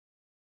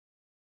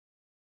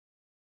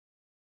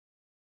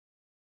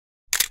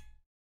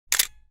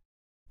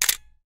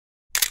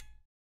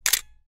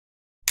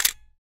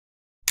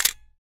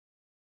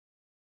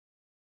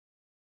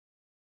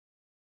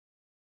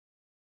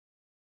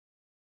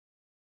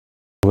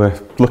We're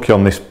lucky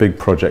on this big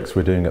project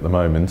we're doing at the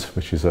moment,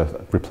 which is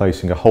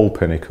replacing a whole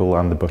pinnacle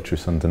and the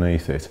buttress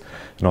underneath it.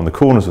 And on the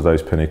corners of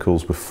those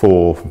pinnacles were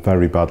 4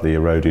 very badly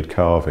eroded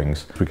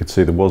carvings. We could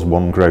see there was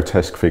one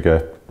grotesque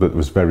figure that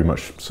was very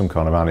much some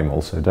kind of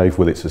animal, so Dave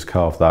Willits has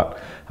carved that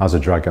as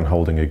a dragon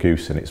holding a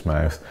goose in its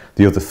mouth.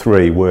 The other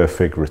 3 were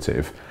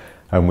figurative,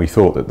 and we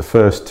thought that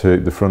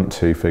the front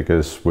two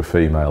figures were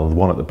female, the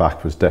one at the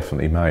back was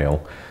definitely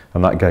male.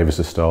 And that gave us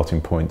a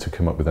starting point to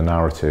come up with a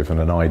narrative and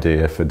an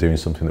idea for doing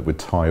something that would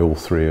tie all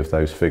 3 of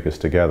those figures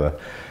together.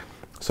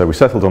 So we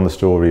settled on the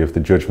story of the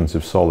Judgment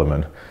of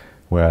Solomon,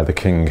 where the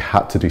king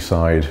had to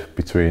decide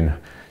between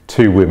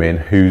 2 women,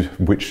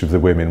 which of the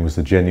women was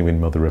the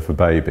genuine mother of a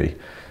baby.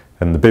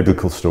 And the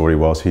biblical story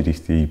was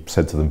he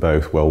said to them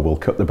both, well, we'll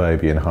cut the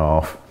baby in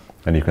half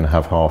and you can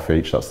have half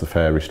each, that's the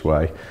fairest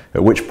way.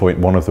 At which point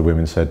one of the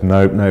women said,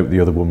 no, the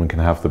other woman can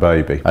have the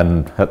baby.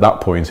 And at that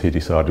point he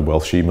decided,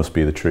 well, she must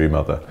be the true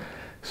mother.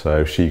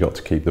 So she got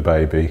to keep the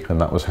baby, and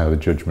that was how the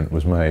judgment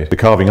was made. The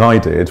carving I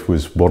did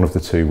was one of the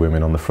 2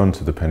 women on the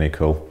front of the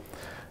pinnacle,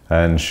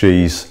 and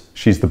she's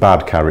the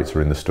bad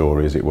character in the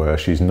story, as it were.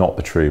 She's not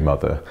the true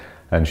mother,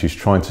 and she's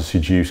trying to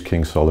seduce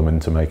King Solomon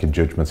to make a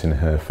judgment in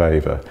her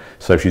favour.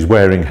 So she's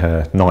wearing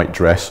her night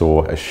dress,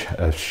 or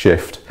a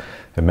shift,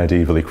 a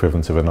medieval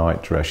equivalent of a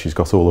night dress. She's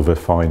got all of her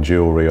fine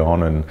jewellery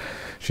on, and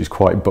she's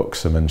quite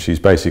buxom, and she's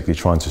basically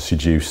trying to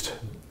seduce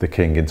the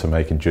king into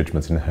making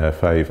judgment in her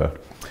favour.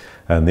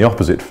 And the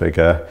opposite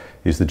figure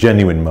is the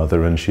genuine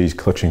mother, and she's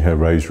clutching her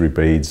rosary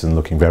beads and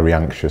looking very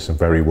anxious and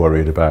very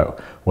worried about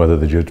whether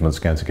the judgment's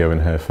going to go in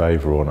her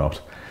favour or not.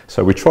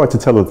 So we tried to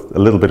tell a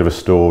little bit of a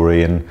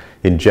story and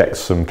inject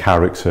some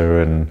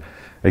character and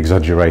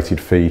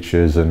exaggerated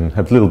features and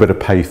have a little bit of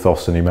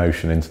pathos and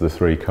emotion into the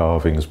 3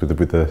 carvings with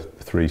the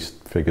 3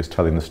 figures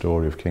telling the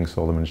story of King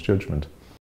Solomon's judgment.